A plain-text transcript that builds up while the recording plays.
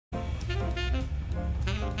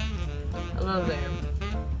Hello there.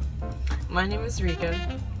 My name is Rika.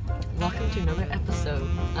 Welcome to another episode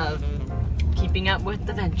of Keeping Up with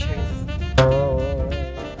the Ventures.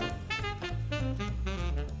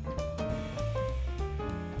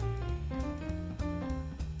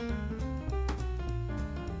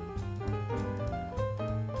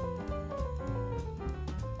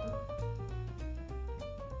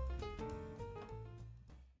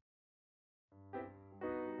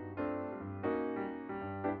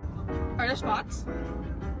 Are there spots?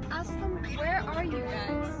 Ask them, where are you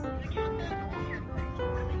guys?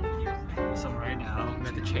 So right now, I'm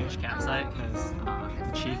at the change campsite because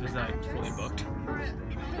the chief is like fully booked.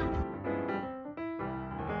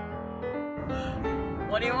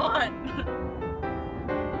 What do you want?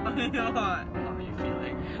 What do you want? How are you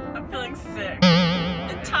feeling? I'm feeling sick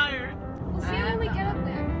and tired. We'll see when we get up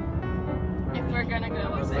there. If we're gonna go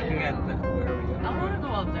up Looking there. at the, where are we going? I wanna go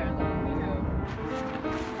up there.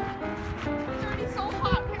 It's already so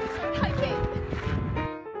hot. We're gonna start hiking.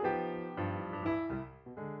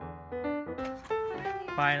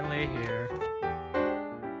 Finally here.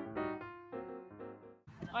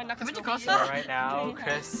 So right now,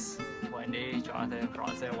 Chris, Wendy, Jonathan,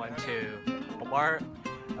 Bronson, 1, 2, Omar,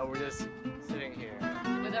 and we're just sitting here.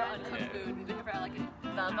 With our uncooked food. We look for like a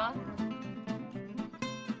Velva.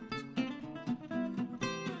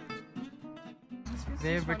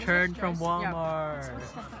 They've returned from Walmart.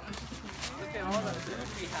 Look at all the food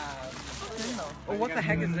we have. Oh, what the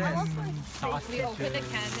heck is this? We open the can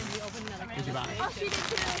and we open another can. Did you buy? Oh, she did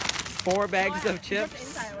too. 4 bags of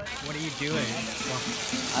chips? What are you doing?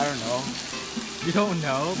 I don't know. You don't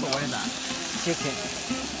know? But what is that? Chicken.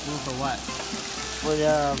 Ooh, for what? For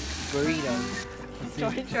the burrito.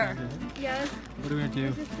 Sure. Yes. What are we gonna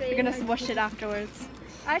do? We're gonna smush it afterwards.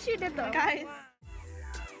 I actually did though. Guys.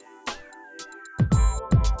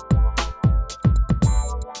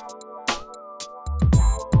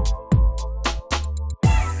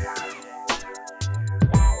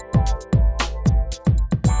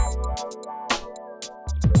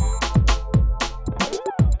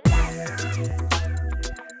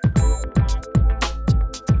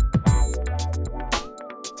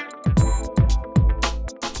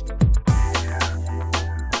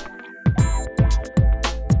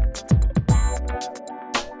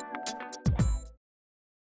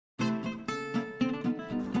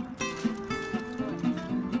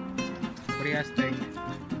 What do you guys think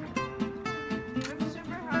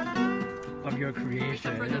of your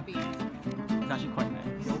creation? For the beach. It's actually quite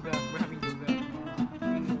nice. Yoga. We're having yoga.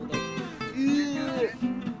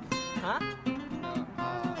 Huh?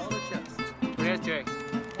 All the chips. What are you guys doing?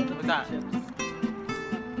 What's that?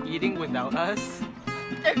 Eating without us?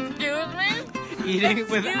 Excuse me? Eating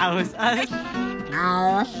without us?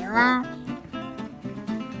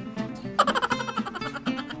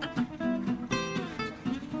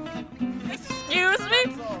 Excuse me?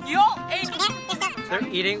 You all ate. They're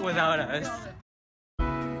eating without us.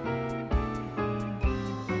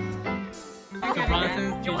 So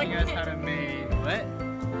Bronson's teaching us how to make what?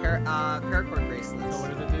 Paracord bracelets. So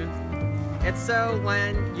what does it do? It's so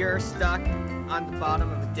when you're stuck on the bottom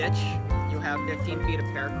of a ditch, you have 15 feet of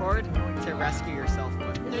paracord to rescue yourself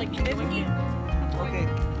with. Like 50. Okay.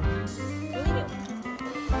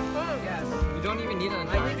 Yes. You don't even need an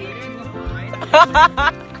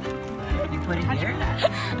You put it here?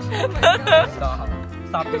 Stop.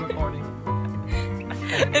 Stop the recording.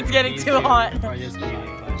 It's getting too hot. Turn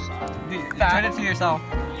it to yourself.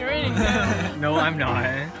 You're eating too. No, I'm not.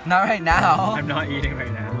 Not right now. I'm not eating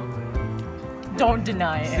right now. Don't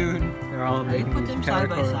deny it. Soon. They're all making Put these them side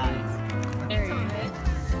by paracord. side. There you go.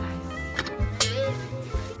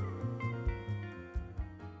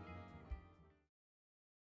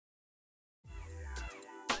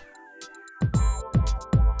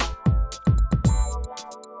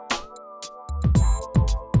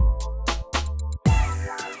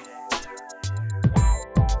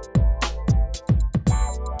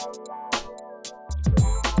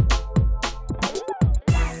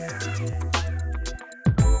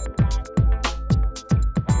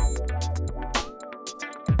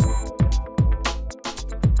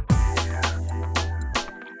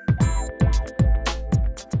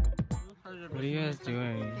 What are you guys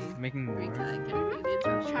doing? Making more?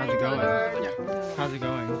 How's it going? How's it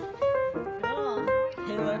going?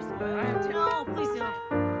 Taylor Swift. No, please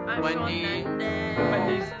don't.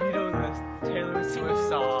 Wendy's vetoed this Taylor Swift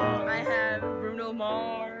song. I have Bruno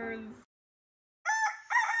Mars.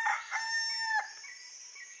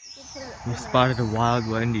 We spotted a wild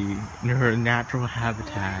Wendy in her natural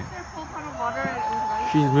habitat.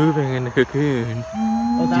 She's moving in a cocoon.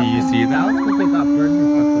 Do you see that?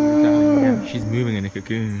 She's moving in a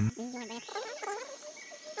cocoon.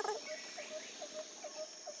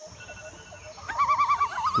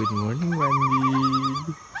 Good morning,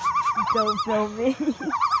 Wendy. Don't film me.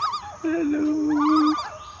 Hello.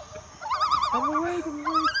 I'm awake.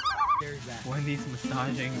 Wendy's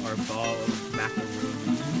massaging our ball of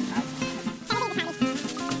macaroni.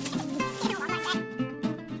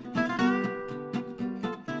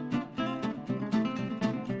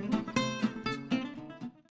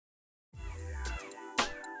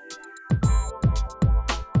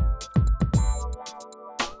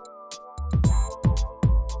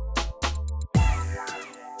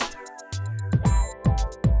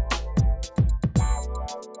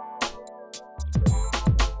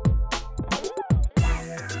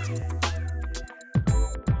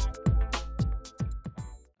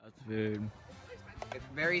 Food. It's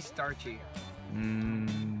very starchy. Mmm.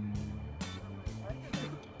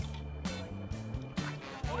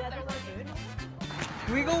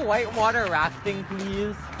 Can we go whitewater rafting,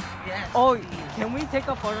 please? Yes. Oh, can we take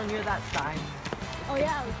a photo near that sign? Oh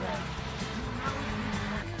yeah, we can.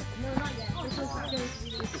 No, not yet. This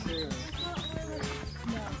is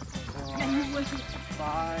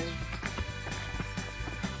Five.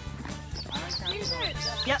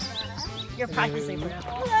 Yep. You're practicing for it.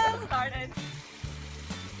 Hello. Started.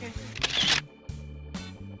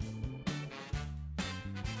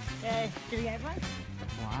 Yay. Did you get one?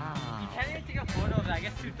 Wow. Can't even take a photo of that. I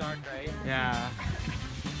guess too dark, right? Yeah.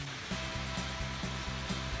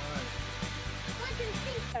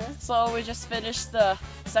 So we just finished the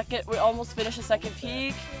second, we almost finished the second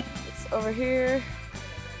peak. It's over here.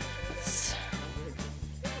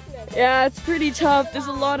 Yeah, it's pretty tough. There's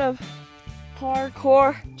a lot of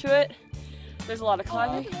parkour to it. There's a lot of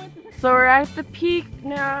climbing. So we're at the peak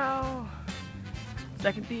now.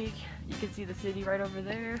 Second peak. You can see the city right over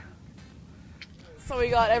there. So we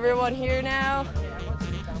got everyone here now.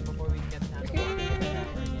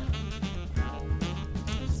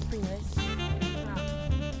 It's pretty nice.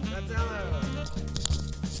 That's Ella.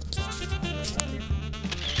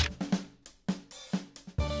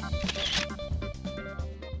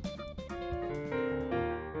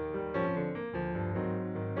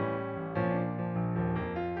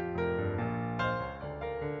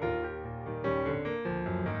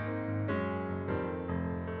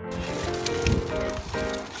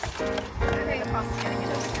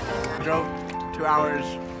 Drove 2 hours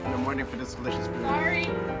in the morning for this delicious food.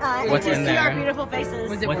 What's in See our there? beautiful faces.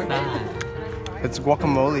 Was it What's worth that? It's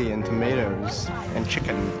guacamole and tomatoes and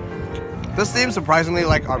chicken. This seems surprisingly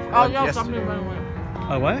like our lunch yesterday.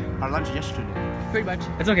 Oh, what? Our lunch yesterday. Pretty much.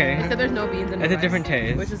 It's okay. Except there's no beans in the It's a rice, different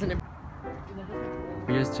taste. which is an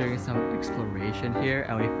We're just doing some exploration here,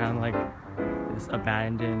 and we found like this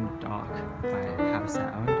abandoned dock by Have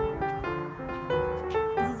Sound.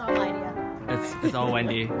 This is our idea. It's all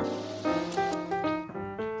Wendy.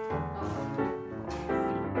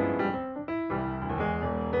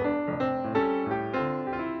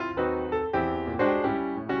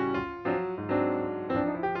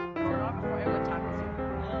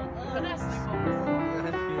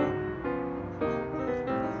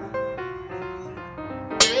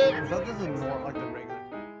 That doesn't look like the regular.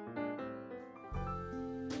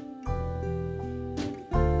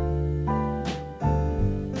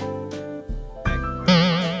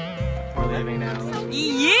 We're leaving now.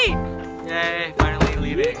 Yeet! Yay! Finally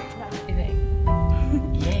leaving. Yay.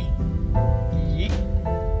 Yeet.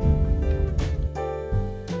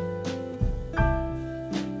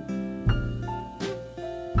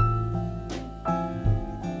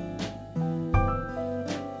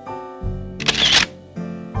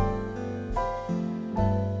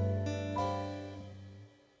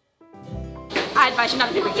 I advise you not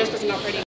to take pictures because it's not pretty.